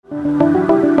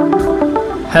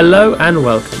Hello and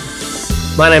welcome.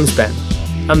 My name's Ben.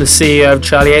 I'm the CEO of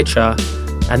Charlie HR,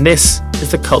 and this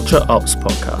is the Culture Ops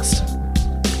Podcast.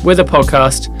 We're the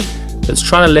podcast that's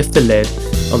trying to lift the lid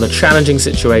on the challenging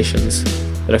situations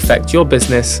that affect your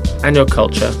business and your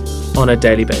culture on a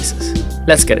daily basis.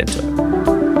 Let's get into it.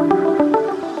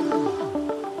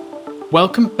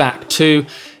 Welcome back to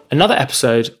another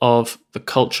episode of the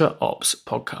Culture Ops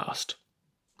Podcast.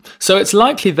 So it's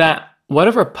likely that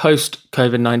whatever a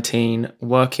post-COVID-19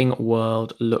 working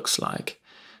world looks like,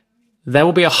 there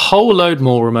will be a whole load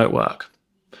more remote work.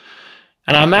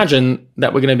 And I imagine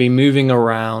that we're going to be moving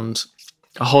around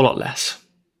a whole lot less.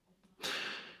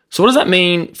 So what does that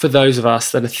mean for those of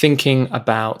us that are thinking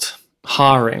about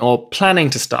hiring or planning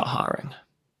to start hiring?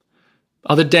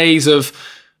 Are the days of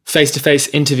face-to-face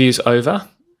interviews over?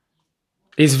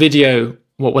 Is video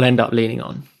what we'll end up leaning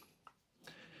on?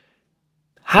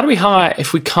 How do we hire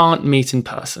if we can't meet in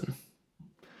person?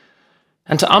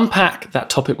 And to unpack that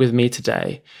topic with me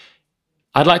today,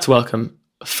 I'd like to welcome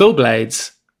Phillip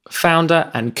Blaydes, founder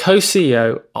and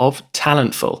co-CEO of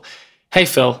Talentful. Hey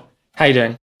Phil, how you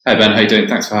doing? Hey Ben, how you doing?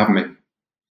 Thanks for having me.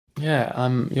 Yeah,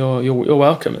 you're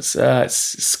welcome.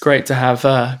 It's great to have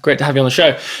you on the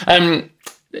show.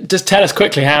 Just tell us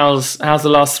quickly, how's the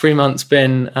last 3 months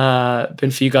been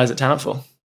for you guys at Talentful?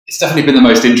 It's definitely been the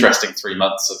most interesting 3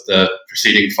 months of the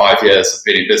preceding 5 years of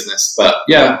being in business. But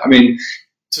yeah, I mean,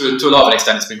 to a lot of an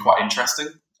extent, it's been quite interesting.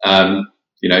 I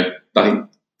think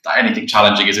that anything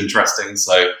challenging is interesting.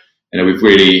 So, we've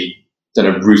really done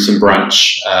a root and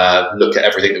branch look at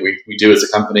everything that we do as a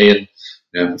company, and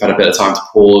we've had a bit of time to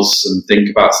pause and think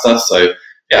about stuff. So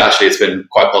yeah, actually, it's been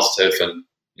quite positive, and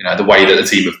the way that the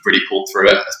team have really pulled through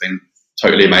it has been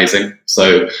totally amazing.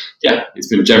 So yeah, it's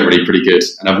been generally pretty good,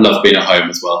 and I've loved being at home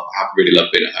as well. I have really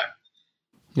loved being at home.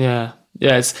 Yeah.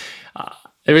 It's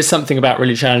there is something about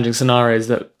really challenging scenarios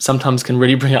that sometimes can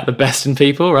really bring out the best in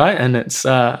people, right? And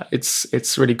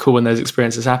it's really cool when those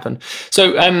experiences happen.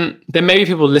 So there may be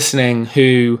people listening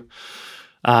who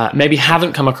maybe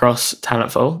haven't come across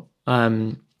Talentful.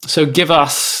 So give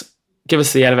us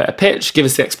the elevator pitch, give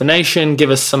us the explanation, give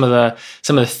us some of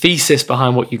the thesis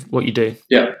behind what you do.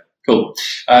 Yeah. Cool.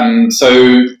 So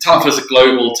Talentful is a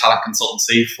global talent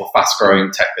consultancy for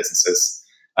fast-growing tech businesses.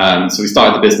 So we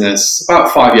started the business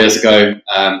about 5 years ago.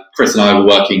 Chris and I were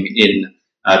working in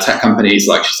tech companies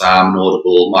like Shazam,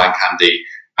 Audible, MindCandy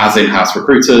as in-house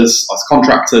recruiters, as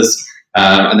contractors,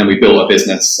 and then we built a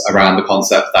business around the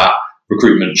concept that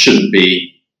recruitment shouldn't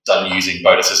be done using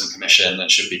bonuses and commission and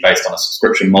should be based on a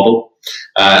subscription model.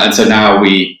 And so now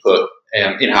we put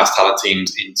in-house talent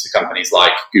teams into companies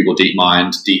like Google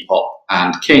DeepMind, Depop,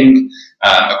 and King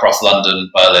across London,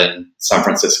 Berlin, San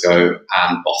Francisco,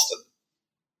 and Boston.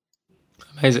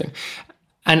 Amazing.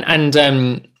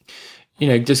 And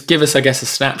just give us, I guess, a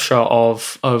snapshot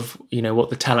of what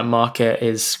the talent market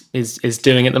is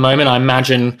doing at the moment. I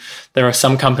imagine there are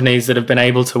some companies that have been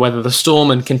able to weather the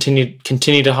storm and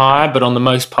continue to hire, but on the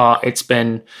most part, it's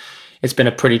been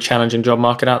a pretty challenging job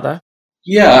market out there.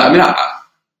 Yeah, I mean,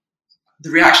 the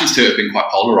reactions to it have been quite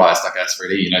polarized, I guess,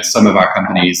 really. Some of our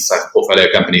companies,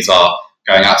 portfolio companies, are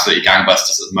going absolutely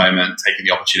gangbusters at the moment, taking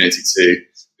the opportunity to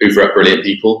hoover up brilliant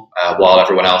people while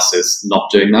everyone else is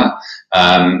not doing that.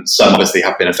 Some obviously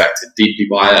have been affected deeply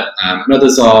by it, and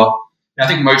others are, I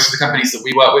think most of the companies that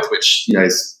we work with, which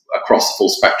is across the full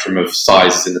spectrum of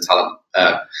sizes in the talent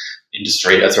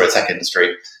tech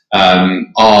industry,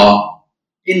 are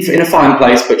in a fine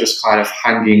place, but just kind of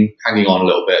hanging on a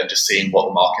little bit and just seeing what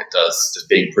the market does, just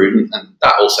being prudent, and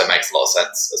that also makes a lot of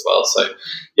sense as well. So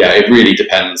yeah, it really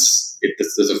depends.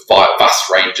 There's a vast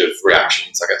range of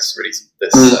reactions, I guess, really, to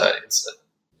this incident.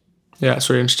 Yeah, it's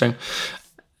really interesting.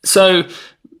 So,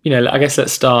 I guess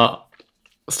let's start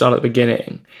at the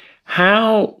beginning.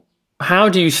 How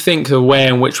do you think the way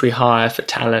in which we hire for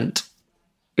talent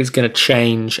is going to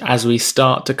change as we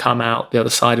start to come out the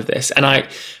other side of this? And I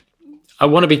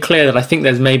want to be clear that I think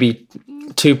there's maybe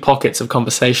two pockets of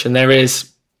conversation. There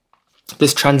is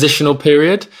this transitional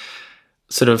period,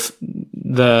 sort of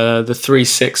the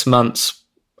 3-6 months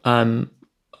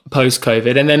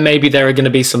post-COVID, and then maybe there are going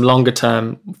to be some longer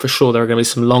term, for sure, there are going to be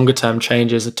some longer term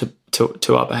changes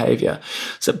to our behavior.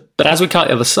 So, but as we come out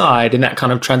the other side in that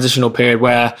kind of transitional period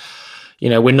where,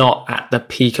 we're not at the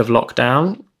peak of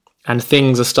lockdown and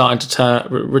things are starting to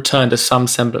return to some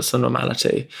semblance of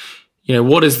normality,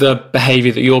 what is the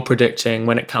behavior that you're predicting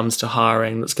when it comes to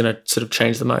hiring that's going to sort of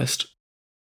change the most?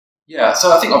 Yeah,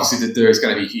 so I think obviously that there is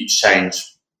going to be huge change,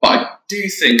 but I do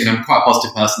think, and I'm quite a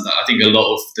positive person, that I think a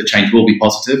lot of the change will be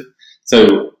positive.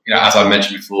 So, as I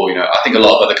mentioned before, I think a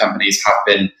lot of other companies have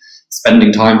been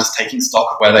spending time just taking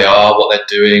stock of where they are, what they're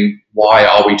doing, why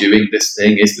are we doing this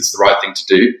thing? Is this the right thing to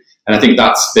do? And I think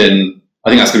that's going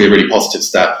to be a really positive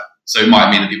step. So it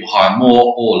might mean that people hire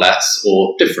more or less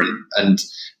or different, and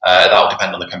that will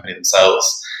depend on the company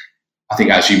themselves. I think,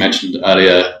 as you mentioned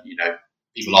earlier,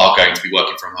 people are going to be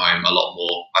working from home a lot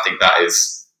more. I think that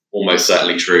is almost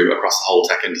certainly true across the whole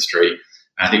tech industry.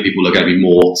 And I think people are going to be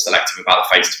more selective about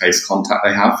the face-to-face contact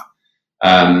they have.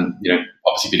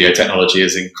 Obviously video technology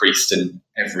has increased in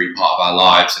every part of our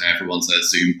lives. Everyone's a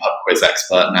Zoom pub quiz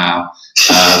expert now,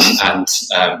 and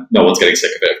no one's getting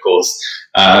sick of it, of course.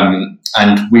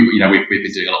 And we've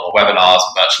been doing a lot more webinars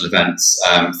and virtual events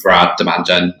for our demand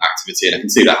gen activity, and I can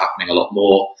see that happening a lot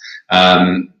more.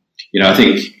 I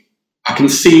think I can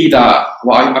see that.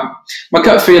 My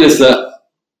gut feel is that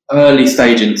early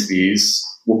stage interviews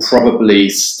will probably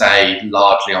stay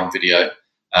largely on video,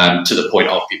 to the point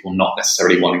of people not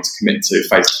necessarily wanting to commit to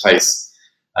face-to-face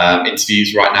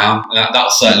interviews right now. And that'll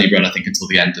certainly run, I think, until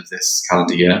the end of this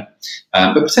calendar year.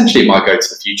 But potentially it might go to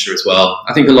the future as well.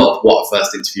 I think a lot of what a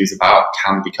first interview is about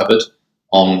can be covered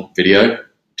on video,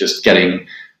 just getting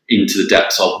into the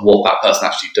depths of what that person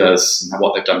actually does and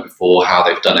what they've done before, how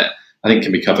they've done it, I think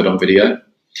can be covered on video.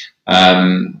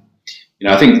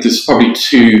 I think there's probably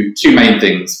two main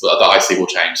things that I see will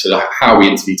change. So how we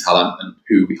interview talent and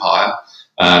who we hire.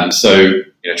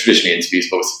 Traditionally interviews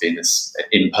have obviously been this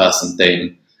in-person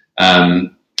thing,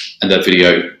 and the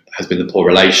video has been the poor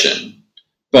relation.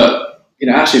 But,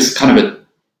 actually it's kind of a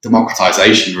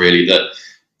democratization really that,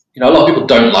 a lot of people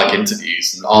don't like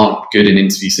interviews and aren't good in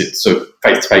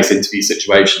face-to-face interview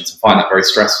situations and find that very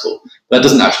stressful. But that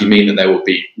doesn't actually mean that they will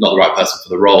be not the right person for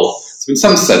the role. So in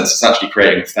some sense, it's actually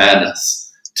creating a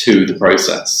fairness to the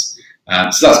process.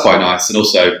 So that's quite nice. And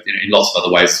also, in lots of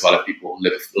other ways as well, if people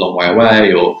live a long way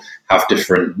away or have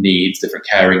different needs, different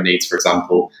caring needs, for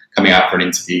example, coming out for an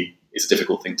interview is a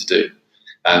difficult thing to do.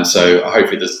 So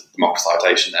hopefully there's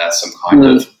democratization there, some kind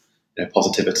of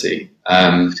positivity.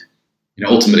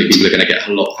 Ultimately, people are going to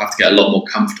have to get a lot more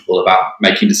comfortable about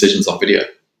making decisions on video,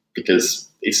 because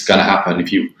it's going to happen.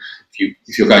 If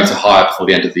you're going to hire before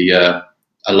the end of the year,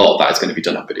 a lot of that is going to be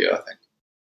done on video, I think.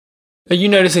 Are you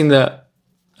noticing that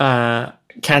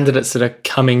candidates that are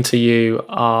coming to you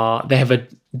they have a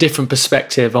different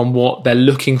perspective on what they're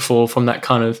looking for from that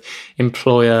kind of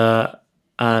employer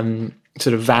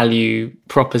sort of value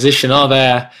proposition? Are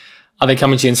they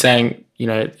coming to you and saying,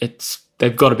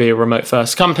 they've got to be a remote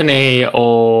first company,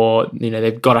 or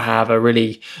they've got to have a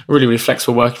really, really, really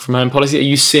flexible working from home policy? Are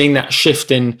you seeing that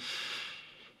shift in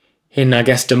I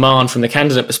guess demand from the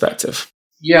candidate perspective?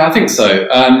 Yeah, I think so.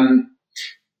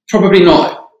 Probably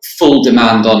not full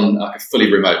demand on like a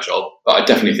fully remote job, but I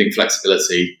definitely think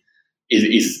flexibility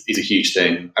is a huge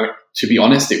thing. I mean, to be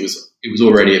honest, it was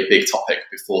already a big topic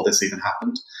before this even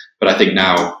happened, but I think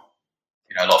now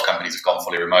a lot of companies have gone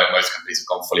fully remote. Most companies have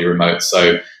gone fully remote,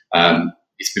 so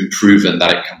it's been proven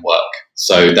that it can work.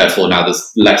 So therefore, now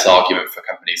there's less argument for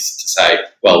companies to say,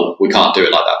 well, we can't do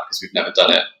it like that because we've never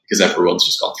done it, because everyone's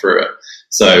just gone through it.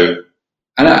 So,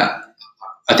 and I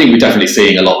think we're definitely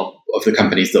seeing a lot of the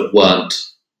companies that weren't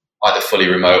either fully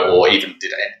remote or even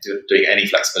doing any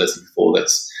flexibility before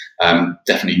this,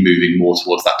 definitely moving more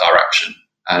towards that direction.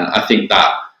 And I think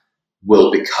that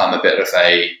will become a bit of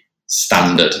a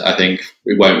standard. I think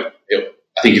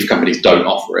if companies don't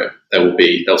offer it,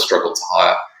 they'll struggle to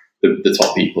hire the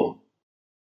top people.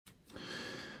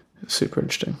 Super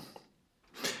interesting.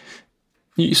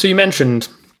 So you mentioned,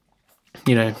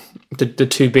 the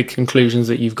two big conclusions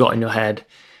that you've got in your head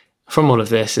from all of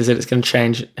this is that it's going to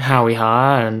change how we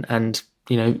hire, and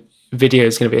video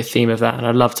is going to be a theme of that. And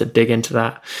I'd love to dig into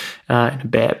that in a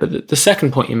bit. But the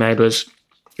second point you made was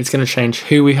it's going to change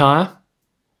who we hire.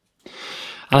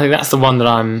 I think that's the one that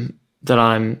I'm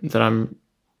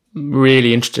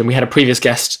really interested in. We had a previous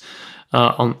guest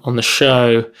on the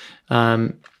show,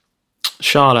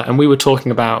 Charlotte, and we were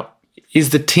talking about,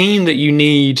 is the team that you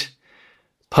need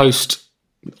post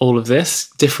all of this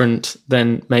different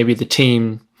than maybe the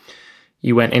team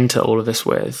you went into all of this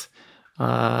with?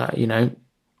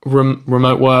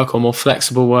 Remote work or more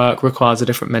flexible work requires a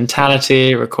different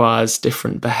mentality, requires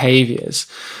different behaviors.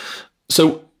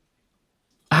 So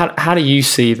how do you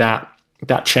see that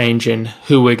change in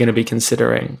who we're going to be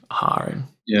considering hiring?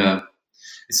 Yeah,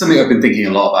 it's something I've been thinking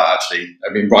a lot about, actually.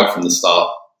 I've been right from the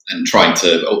start and from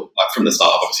the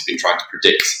start, I've obviously been trying to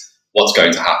predict what's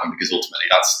going to happen, because ultimately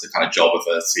that's the kind of job of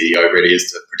a CEO, really, is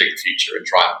to predict the future and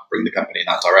try and bring the company in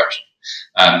that direction.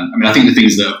 I think the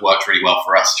things that have worked really well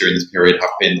for us during this period have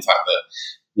been the fact that,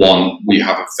 one, we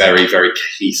have a very, very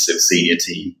cohesive senior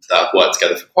team that have worked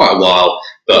together for quite a while,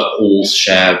 but all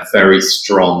share very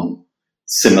strong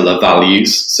similar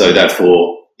values. So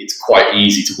therefore, it's quite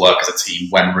easy to work as a team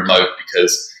when remote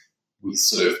because we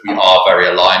are very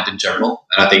aligned in general.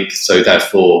 And I think so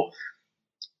therefore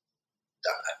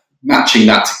matching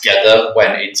that together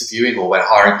when interviewing or when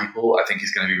hiring people, I think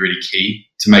is going to be really key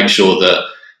to make sure that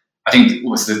I think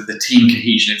almost the team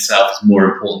cohesion itself is more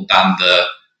important than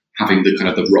having the kind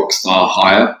of the rock star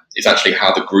hire. It's actually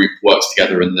how the group works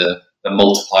together and the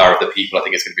multiplier of the people, I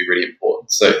think, is going to be really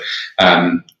important. So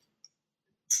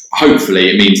hopefully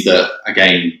it means that,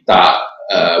 again, that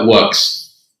works.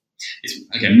 It's,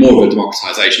 again, more of a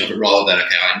democratization of it rather than,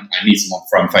 okay, I need someone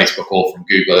from Facebook or from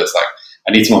Google. It's like,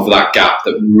 I need someone for that gap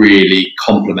that really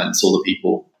complements all the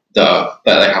people that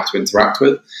they have to interact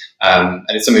with. And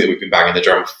it's something that we've been banging the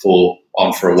drum for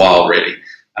a while, really,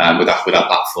 with our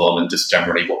platform and just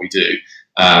generally what we do.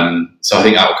 So I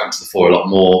think that will come to the fore a lot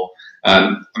more. I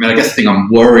mean, I guess the thing I'm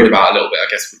worried about a little bit, I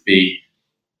guess, would be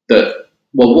that,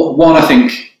 well, one, I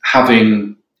think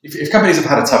if companies have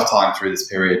had a tough time through this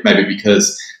period, maybe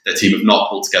because their team have not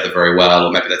pulled together very well,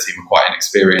 or maybe their team are quite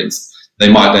inexperienced,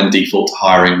 they might then default to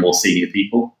hiring more senior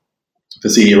people for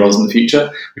senior roles in the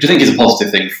future, which I think is a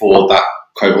positive thing for that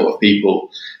cohort of people.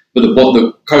 But the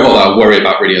cohort that I worry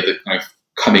about really are the kind of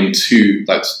coming to,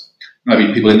 like,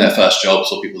 maybe people in their first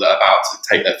jobs or people that are about to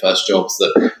take their first jobs,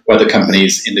 that where the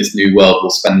companies in this new world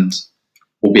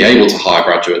will be able to hire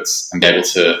graduates and be able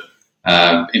to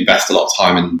invest a lot of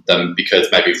time in them, because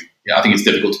maybe I think it's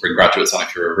difficult to bring graduates on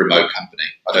if you're a remote company.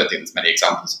 I don't think there's many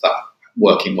examples of that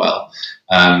working well.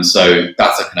 So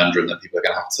that's a conundrum that people are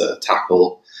going to have to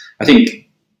tackle. I think,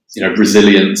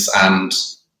 resilience and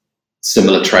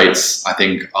similar traits, I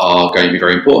think, are going to be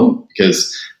very important,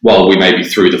 because while we may be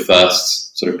through the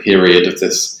first sort of period of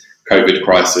this COVID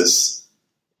crisis,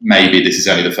 maybe this is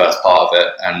only the first part of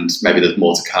it, and maybe there's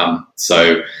more to come.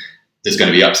 So there's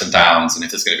going to be ups and downs, and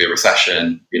if there's going to be a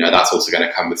recession, that's also going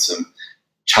to come with some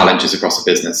challenges across the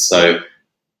business. So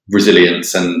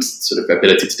resilience and sort of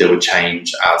ability to deal with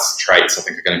change as traits, I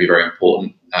think, are going to be very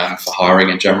important for hiring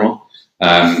in general.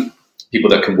 People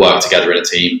that can work together in a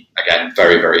team, again,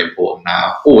 very, very important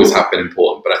now. Always have been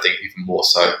important, but I think even more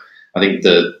so. I think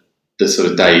the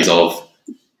sort of days of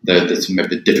maybe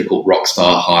the difficult rock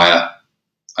star hire,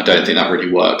 I don't think that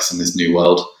really works in this new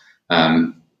world.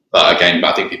 But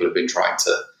I think people have been trying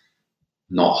to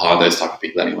not hire those type of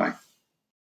people anyway.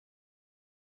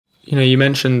 You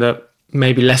mentioned that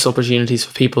maybe less opportunities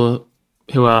for people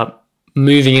who are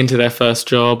moving into their first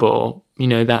job, or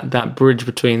that bridge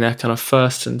between their kind of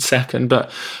first and second,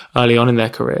 but early on in their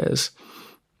careers.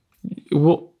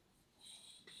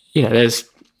 There's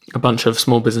a bunch of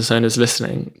small business owners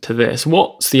listening to this.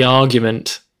 What's the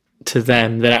argument to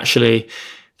them that actually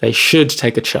they should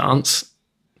take a chance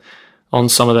on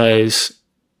some of those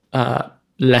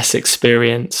less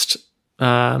experienced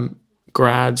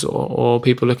grads or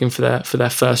people looking for their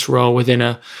first role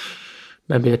within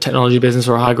maybe a technology business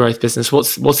or a high growth business?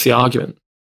 What's the argument?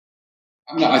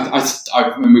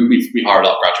 I mean, we hire a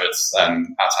lot of graduates at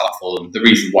Talentful, and the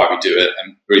reason why we do it,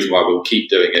 and the reason why we'll keep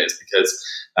doing it, is because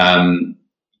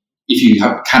if you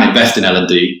can invest in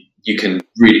L&D, you can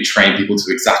really train people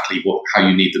to exactly how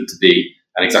you need them to be,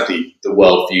 and exactly the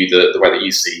worldview, the way that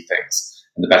you see things,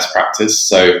 and the best practice.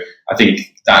 So I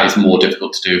think that is more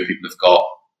difficult to do if people have got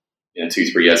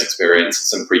 2-3 years experience,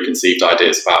 some preconceived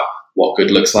ideas about what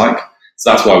good looks like. So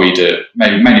that's why we do it,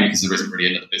 mainly because there isn't really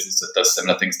another business that does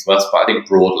similar things to us. But I think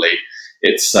broadly,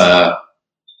 it's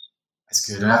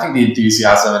good. And I think the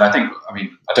enthusiasm, and I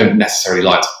don't necessarily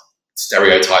like to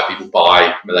stereotype people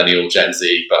by millennial, Gen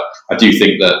Z, but I do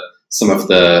think that some of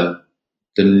the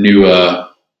newer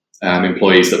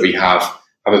employees that we have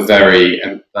a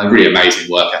really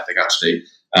amazing work ethic, actually.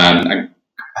 And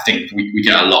I think we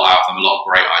get a lot out of them, a lot of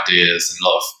great ideas and a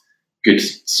lot of good,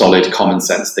 solid, common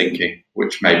sense thinking,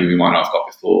 which maybe we might not have got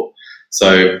before.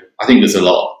 So I think there's a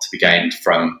lot to be gained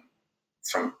from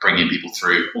bringing people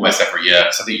through almost every year.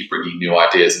 So I think you're bringing new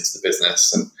ideas into the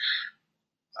business. And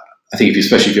I think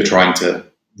especially if you're trying to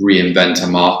reinvent a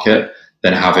market,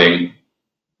 then having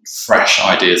fresh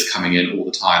ideas coming in all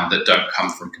the time that don't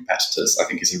come from competitors, I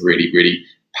think is a really, really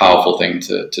powerful thing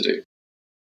to do.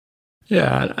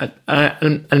 Yeah,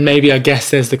 and maybe I guess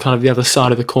there's the kind of the other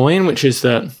side of the coin, which is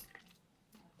that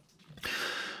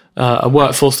a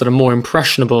workforce that are more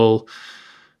impressionable,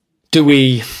 do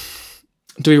we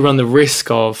run the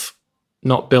risk of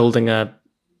not building a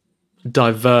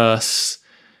diverse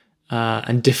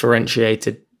and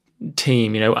differentiated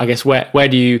team? I guess where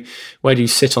do you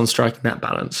sit on striking that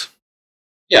balance?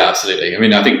 Yeah, absolutely. I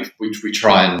mean, I think we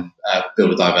try and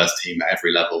build a diverse team at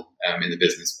every level in the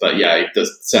business. But yeah, it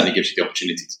certainly gives you the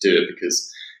opportunity to do it,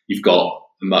 because you've got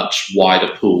much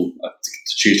wider pool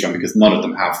to choose from, because none of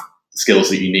them have the skills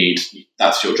that you need.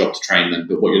 That's your job to train them.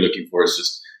 But what you're looking for is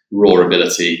just raw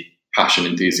ability, passion,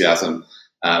 enthusiasm,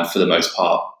 for the most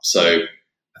part. So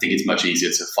I think it's much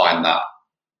easier to find that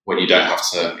when you don't have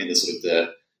to, in the sort of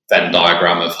the Venn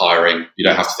diagram of hiring, you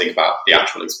don't have to think about the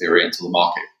actual experience or the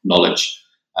market knowledge.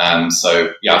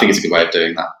 So yeah, I think it's a good way of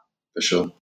doing that for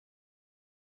sure.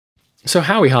 So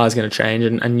how we hire is going to change,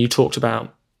 and you talked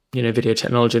about, video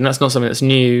technology, and that's not something that's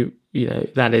new.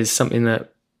 That is something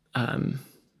that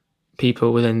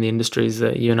people within the industries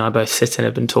that you and I both sit in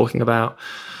have been talking about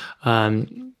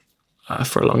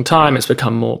for a long time. It's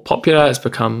become more popular. It's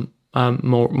become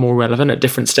more relevant at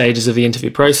different stages of the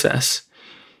interview process.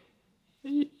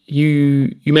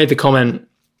 You made the comment,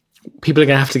 people are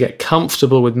going to have to get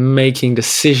comfortable with making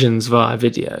decisions via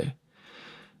video.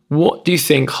 What do you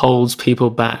think holds people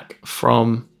back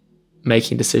from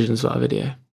making decisions via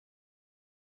video?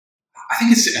 I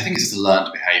think it's just a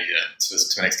learned behaviour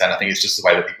to an extent. I think it's just the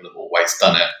way that people have always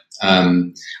done it. I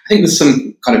think there's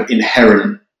some kind of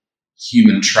inherent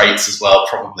human traits as well,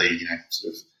 probably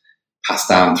sort of passed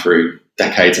down through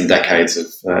decades and decades of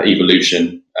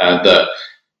evolution, that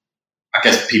I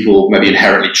guess people maybe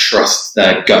inherently trust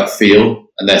their gut feel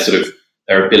and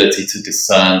their ability to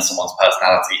discern someone's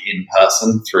personality in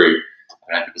person through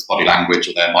people's body language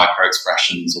or their micro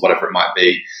expressions or whatever it might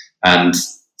be. And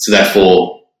so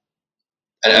therefore,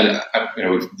 there's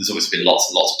obviously been lots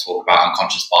and lots of talk about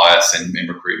unconscious bias in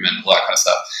recruitment, all that kind of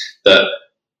stuff, that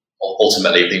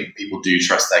ultimately I think people do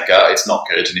trust their gut. It's not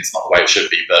good and it's not the way it should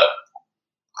be, but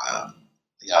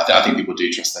I think people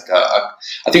do trust their gut.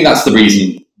 I think that's the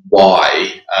reason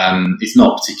why it's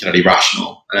not particularly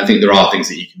rational. And I think there are things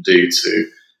that you can do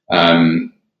to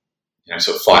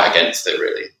sort of fight against it,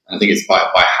 really. And I think it's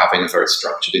by having a very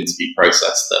structured interview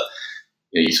process that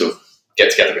you sort of get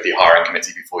together with your hiring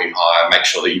committee before you hire, make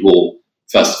sure that you all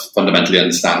first fundamentally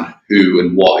understand who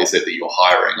and what is it that you're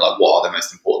hiring, like what are the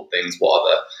most important things, what are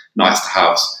the nice to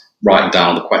haves, writing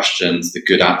down the questions, the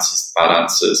good answers, the bad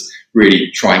answers,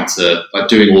 really trying to, by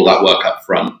doing all that work up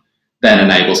front, then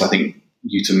enables, I think,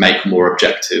 you to make more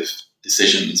objective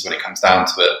decisions when it comes down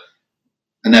to it.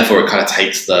 And therefore it kind of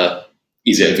takes the,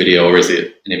 is it a video or is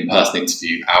it an in-person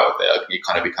interview out of it? It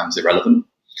kind of becomes irrelevant.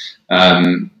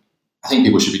 I think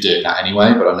people should be doing that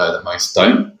anyway, but I know that most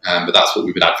don't. But that's what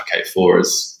we would advocate for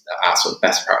as our sort of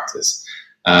best practice.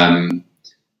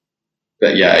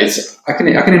 But yeah, I can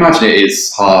imagine it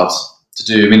is hard to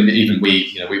do. I mean, even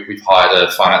we've hired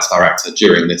a finance director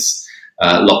during this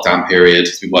lockdown period.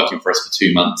 He's been working for us for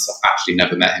 2 months. I've actually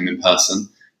never met him in person,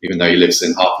 even though he lives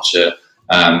in Hertfordshire.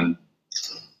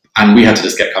 And we had to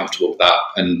just get comfortable with that.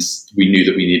 And we knew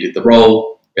that we needed the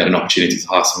role. We had an opportunity to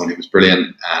hire someone who was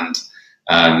brilliant, and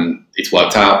it's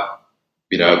worked out.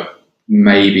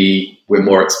 Maybe we're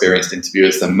more experienced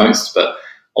interviewers than most, but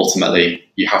ultimately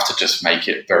you have to just make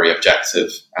it very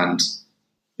objective and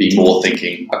be more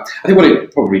thinking. I think what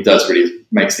it probably does really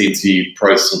makes the interview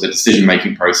process or the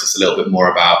decision-making process a little bit more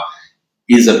about,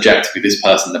 is objectively this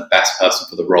person the best person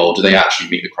for the role? Do they actually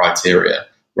meet the criteria?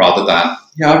 Rather than,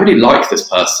 I really like this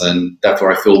person,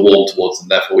 therefore I feel warm towards them,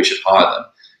 therefore we should hire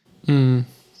them.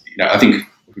 I think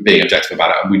we're being objective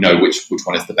about it and we know which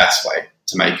one is the best way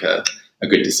to make a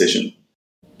good decision.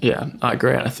 Yeah, I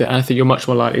agree. I think you're much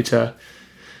more likely to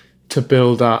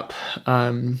build up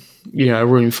a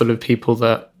room full of people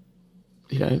that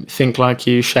think like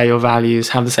you, share your values,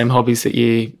 have the same hobbies that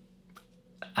you,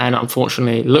 and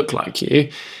unfortunately look like you,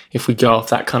 if we go off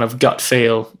that kind of gut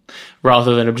feel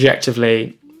rather than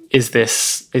objectively, is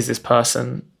this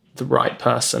person the right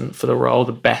person for the role,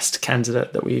 the best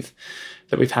candidate that we've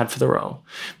had for the role.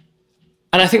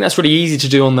 And I think that's really easy to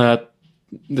do on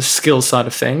the skill side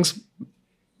of things,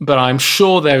 but I'm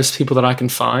sure there's people that I can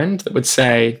find that would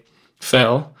say,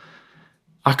 Phil,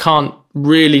 I can't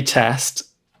really test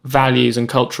values and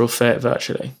cultural fit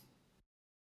virtually.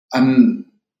 I'm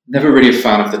never really a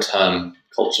fan of the term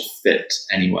culture fit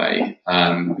anyway,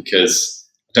 because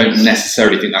I don't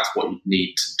necessarily think that's what you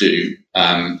need to do.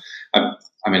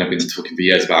 I've been talking for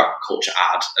years about culture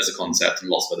add as a concept, and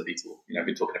lots of other people, have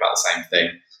been talking about the same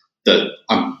thing. That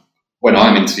when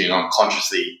I'm interviewing, I'm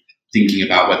consciously thinking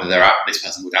about whether this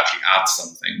person would actually add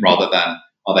something, rather than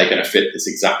are they going to fit this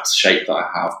exact shape that I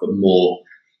have, but more,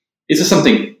 is there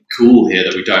something cool here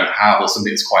that we don't have, or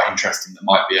something that's quite interesting that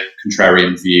might be a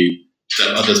contrarian view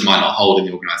that others might not hold in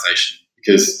the organisation?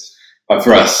 Because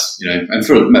for us, and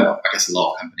for I guess a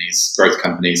lot of companies, growth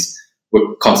companies,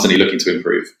 we're constantly looking to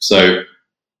improve. So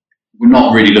we're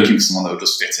not really looking for someone that will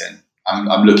just fit in.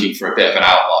 I'm looking for a bit of an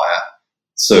outlier,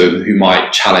 so who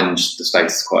might challenge the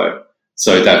status quo.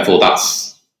 So therefore,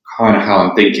 that's kind of how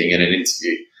I'm thinking in an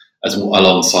interview as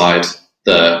alongside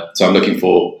so I'm looking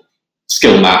for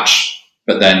skill match,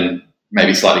 but then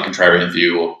maybe slightly contrarian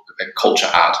view or a culture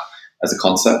add as a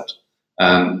concept.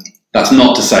 That's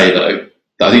not to say though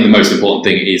that I think the most important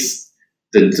thing is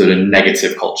the sort of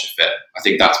negative culture fit. I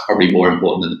think that's probably more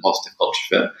important than the positive culture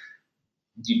fit.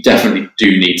 You definitely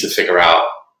do need to figure out,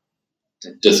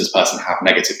 does this person have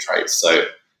negative traits? So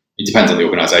it depends on the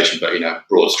organisation, but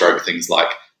broad stroke things like,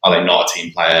 are they not a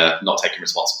team player, not taking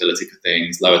responsibility for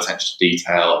things, low attention to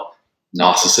detail,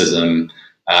 narcissism,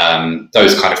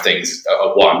 those kind of things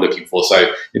are what I'm looking for.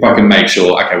 So if I can make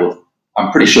sure, okay, well,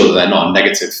 I'm pretty sure that they're not a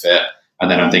negative fit, and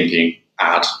then I'm thinking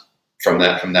add from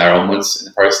there onwards in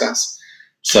the process.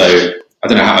 So I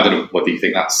don't know whether you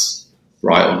think that's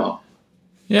right or not.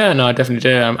 Yeah, no, I definitely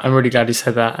do. I'm really glad you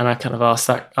said that, and I kind of asked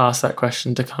that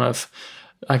question to kind of,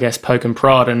 I guess, poke and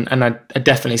prod, and I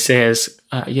definitely see it as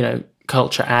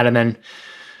culture add, and then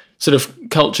sort of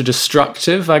culture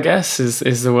destructive, I guess,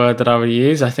 is the word that I would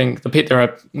use. I think the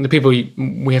people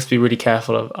we have to be really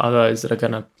careful of are those that are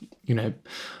going to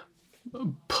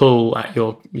pull at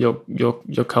your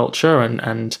culture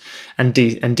and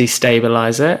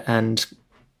destabilize it and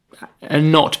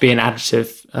not be an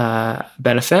additive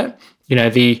benefit.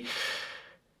 A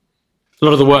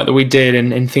lot of the work that we did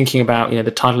in thinking about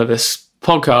the title of this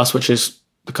podcast, which is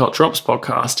the Culture Ops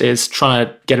podcast, is trying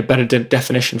to get a better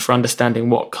definition for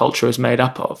understanding what culture is made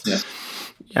up of. Yeah.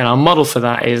 And our model for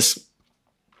that is,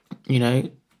 very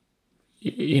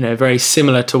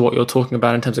similar to what you're talking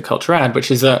about in terms of culture add, which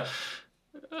is that,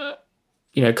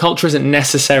 culture isn't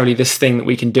necessarily this thing that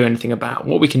we can do anything about.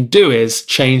 What we can do is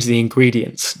change the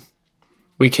ingredients.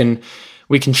 We can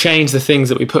change the things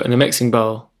that we put in the mixing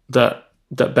bowl that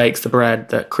bakes the bread,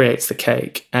 that creates the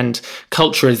cake. And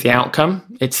culture is the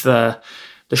outcome. It's the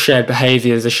shared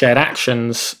behaviors, the shared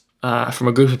actions from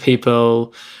a group of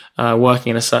people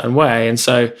working in a certain way. And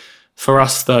so for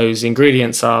us, those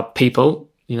ingredients are people.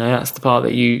 That's the part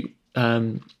that you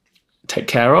take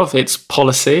care of. It's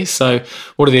policy. So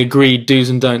what are the agreed do's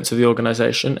and don'ts of the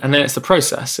organization? And then it's the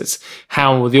process. It's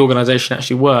how the organization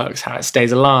actually works, how it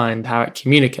stays aligned, how it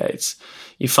communicates.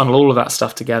 You funnel all of that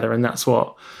stuff together, and that's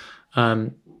what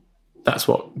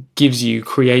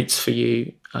creates for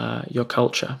you your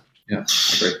culture. Yeah, I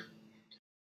agree.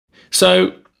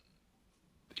 So,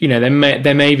 there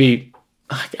may be,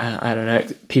 I don't know,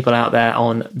 people out there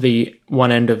on the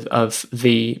one end of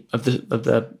the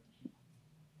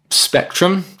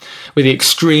spectrum with the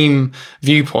extreme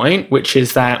viewpoint, which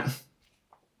is that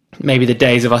maybe the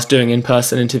days of us doing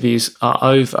in-person interviews are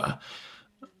over.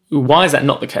 Why is that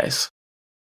not the case?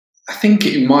 I think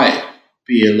it might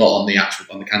be a lot on the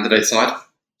candidate side.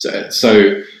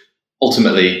 So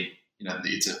ultimately,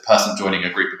 it's a person joining a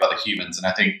group of other humans, and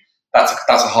I think that's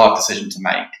a hard decision to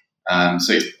make.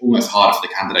 So it's almost harder for the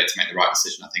candidate to make the right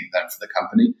decision, I think, than for the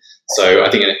company. So I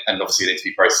think, and obviously the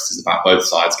interview process is about both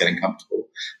sides getting comfortable.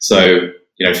 So,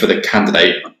 for the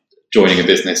candidate joining a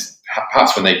business,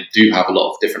 perhaps when they do have a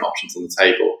lot of different options on the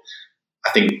table,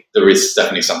 I think there is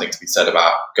definitely something to be said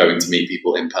about going to meet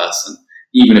people in person,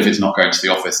 even if it's not going to the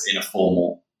office in a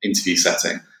formal interview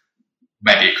setting.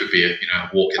 Maybe it could be a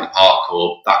walk in the park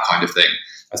or that kind of thing.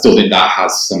 I still think that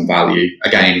has some value.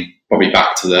 Again, probably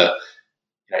back to the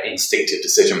instinctive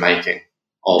decision making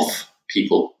of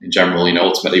people in general.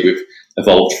 Ultimately we've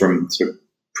evolved from sort of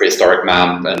prehistoric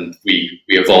man, and we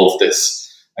evolved this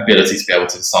ability to be able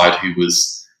to decide who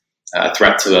was a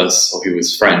threat to us or who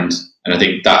was friend. And I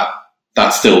think that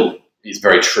still is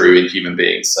very true in human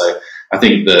beings. So I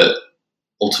think that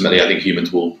ultimately, I think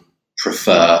humans will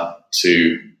prefer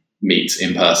to meet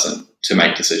in person to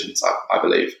make decisions, I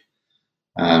believe.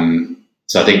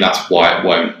 So I think that's why it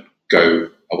won't go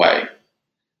away.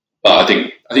 But I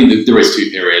think that there is two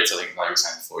periods. I think, like you were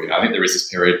saying before, I think there is this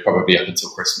period probably up until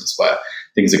Christmas where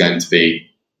things are going to be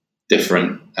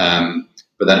different.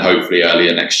 But then hopefully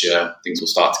earlier next year, things will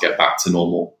start to get back to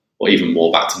normal, or even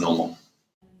more back to normal.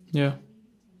 Yeah.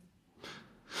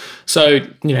 So,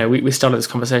 we started this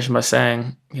conversation by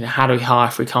saying, how do we hire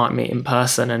if we can't meet in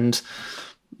person? And,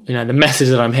 the message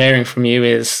that I'm hearing from you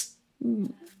is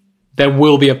there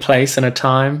will be a place and a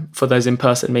time for those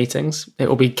in-person meetings. It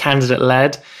will be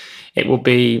candidate-led. It will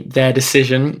be their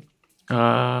decision,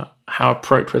 how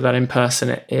appropriate that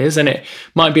in-person is. And it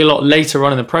might be a lot later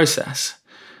on in the process.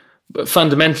 But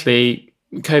fundamentally,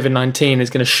 COVID-19 is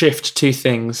going to shift two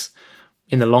things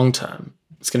in the long term.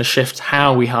 It's going to shift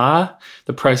how we hire,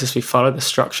 the process we follow, the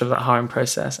structure of that hiring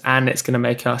process, and it's going to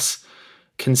make us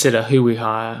consider who we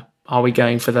hire. Are we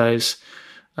going for those,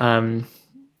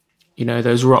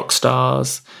 those rock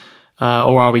stars?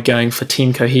 or are we going for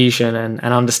team cohesion and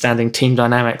understanding team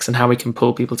dynamics and how we can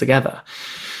pull people together?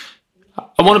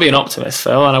 I want to be an optimist,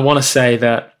 Phil, and I want to say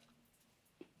that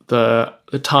the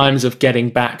times of getting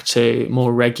back to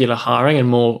more regular hiring and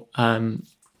more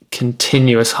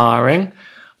continuous hiring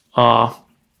are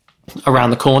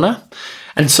around the corner.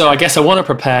 And so I guess I want to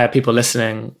prepare people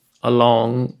listening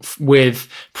along with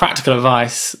practical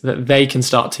advice that they can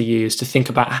start to use to think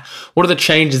about what are the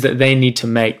changes that they need to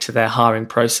make to their hiring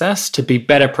process to be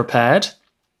better prepared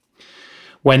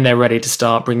when they're ready to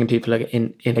start bringing people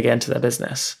in again to their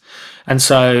business. And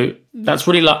so that's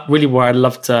really where I'd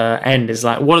love to end, is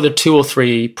like, what are the 2 or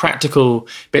 3 practical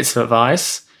bits of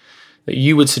advice that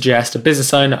you would suggest a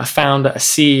business owner, a founder, a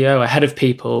CEO, a head of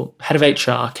people, head of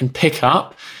HR can pick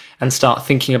up and start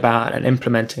thinking about and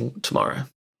implementing tomorrow?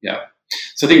 Yeah.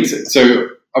 So I think, so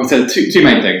I would say two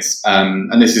main things.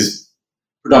 And this is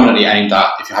predominantly aimed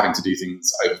at if you're having to do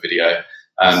things over video.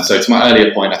 So to my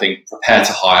earlier point, I think prepare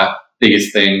to hire,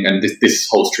 biggest thing, and this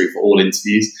holds true for all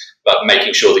interviews, but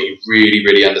making sure that you really,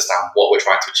 really understand what we're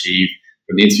trying to achieve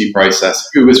from the interview process,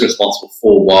 who is responsible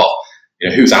for what,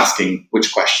 who's asking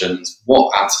which questions,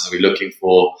 what answers are we looking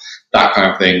for, that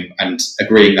kind of thing, and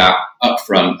agreeing that up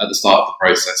front at the start of the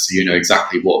process so you know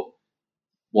exactly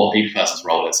what each person's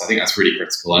role is. I think that's really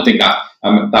critical. And I think that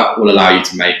that will allow you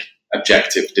to make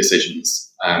objective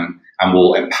decisions and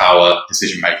will empower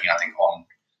decision making, I think,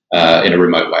 in a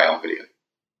remote way on video.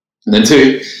 And then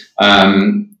 2,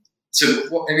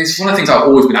 it's one of the things I've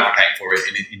always been advocating for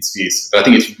in interviews, but I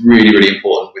think it's really, really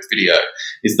important with video,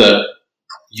 is that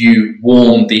you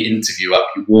warm the interview up,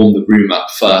 you warm the room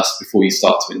up first before you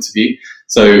start to interview.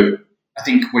 So I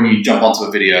think when you jump onto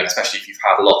a video, and especially if you've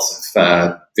had lots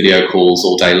of video calls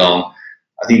all day long,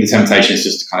 I think the temptation is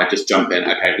just to kind of just jump in.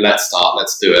 Okay, let's start,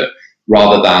 let's do it,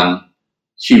 rather than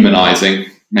humanizing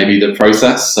maybe the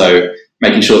process. So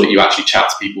making sure that you actually chat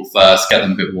to people first, get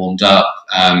them a bit warmed up,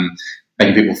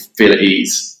 making people feel at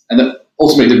ease. And that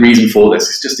ultimately the reason for this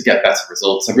is just to get better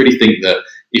results. I really think that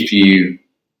if you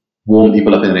warm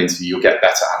people up in an interview, you'll get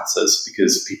better answers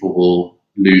because people will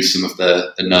lose some of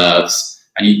the nerves.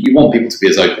 And you want people to be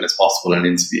as open as possible in an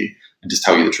interview and just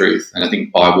tell you the truth. And I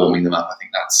think by warming them up, I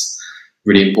think that's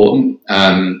really important.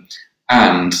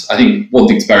 And I think one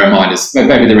thing to bear in mind is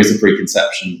maybe there is a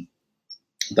preconception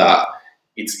that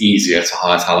it's easier to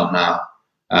hire talent now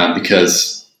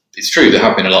because it's true, there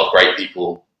have been a lot of great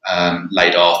people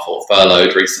laid off or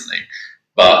furloughed recently,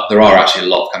 but there are actually a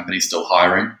lot of companies still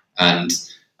hiring. And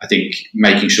I think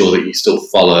making sure that you still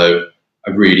follow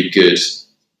a really good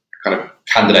kind of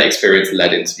candidate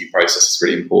experience-led interview process is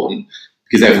really important,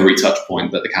 because every touch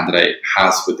point that the candidate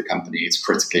has with the company is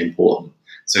critically important.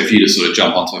 So if you just sort of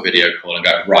jump onto a video call and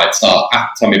go, right, start,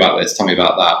 tell me about this, tell me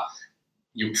about that,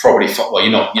 you're probably,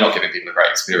 you're not giving people a great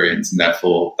experience, and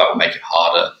therefore that will make it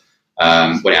harder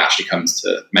when it actually comes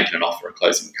to making an offer and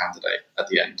closing the candidate at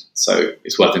the end. So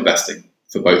it's worth investing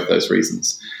for both those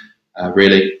reasons,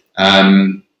 really.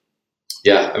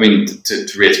 Yeah, I mean, to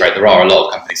reiterate, there are a lot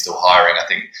of companies still hiring, I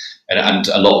think, and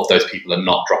a lot of those people are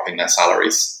not dropping their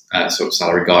salaries, sort of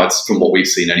salary guides from what we've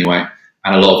seen anyway.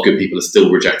 And a lot of good people are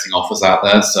still rejecting offers out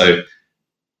there. So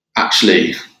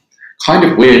actually, kind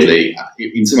of weirdly,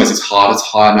 in some ways it's harder to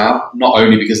hire now, not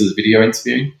only because of the video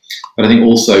interviewing, but I think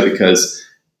also because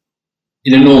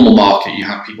in a normal market, you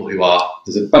have people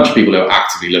there's a bunch of people who are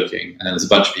actively looking, and then there's a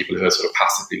bunch of people who are sort of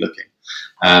passively looking.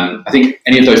 I think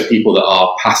any of those people that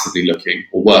are passively looking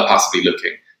or were passively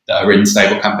looking that are in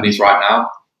stable companies right now,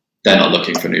 they're not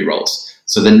looking for new roles.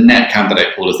 So the net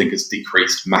candidate pool, I think, has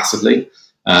decreased massively.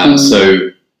 So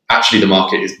actually the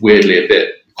market is weirdly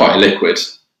quite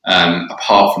illiquid,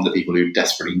 apart from the people who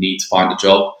desperately need to find a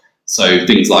job. So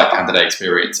things like candidate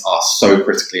experience are so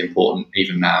critically important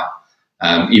even now,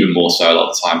 even more so a lot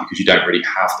of the time, because you don't really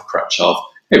have the crutch of,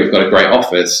 hey, we've got a great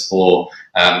office, or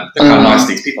look how nice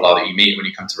these people are that you meet when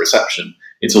you come to reception.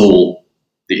 It's all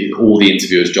the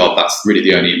interviewer's job. That's really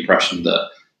the only impression that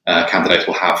candidates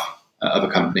will have of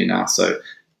a company now. So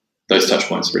those touch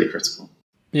points are really critical.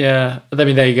 Yeah, I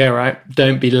mean, there you go, right?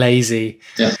 Don't be lazy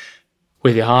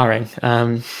with your hiring.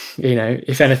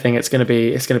 If anything, it's going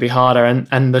to be harder.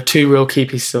 And the 2 real key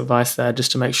pieces of advice there,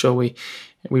 just to make sure we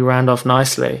round off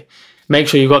nicely. Make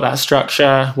sure you've got that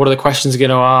structure. What are the questions you're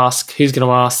going to ask? Who's going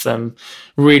to ask them?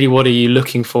 Really, what are you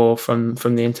looking for from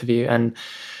the interview? And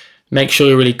make sure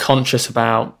you're really conscious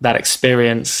about that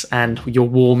experience and you're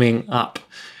warming up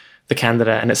the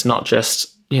candidate. And it's not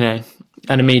just,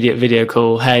 an immediate video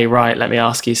call. Hey, right, let me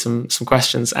ask you some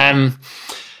questions.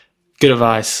 Good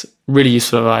advice, really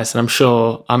useful advice. And I'm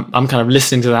sure I'm kind of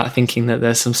listening to that, thinking that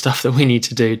there's some stuff that we need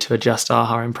to do to adjust our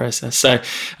hiring process. So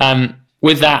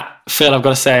With that, Phil, I've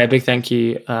got to say a big thank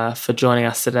you for joining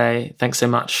us today. Thanks so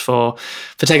much for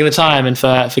taking the time and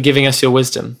for giving us your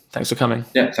wisdom. Thanks for coming.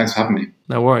 Yeah, thanks for having me.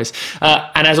 No worries.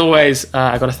 And as always,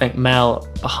 I've got to thank Mel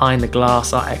behind the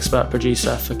glass, our expert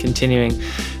producer, for continuing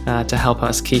to help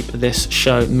us keep this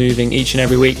show moving each and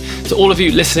every week. To all of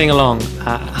you listening along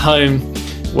at home,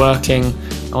 working,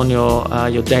 on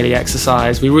your daily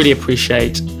exercise, we really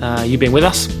appreciate you being with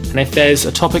us. And if there's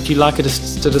a topic you'd like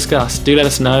us to discuss, do let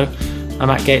us know. I'm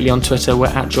at Gately on Twitter. We're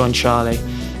at Join Charlie.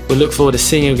 We'll look forward to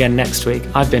seeing you again next week.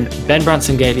 I've been Ben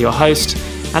Branson Gately, your host,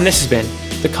 and this has been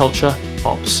the Culture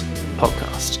Ops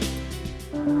Podcast.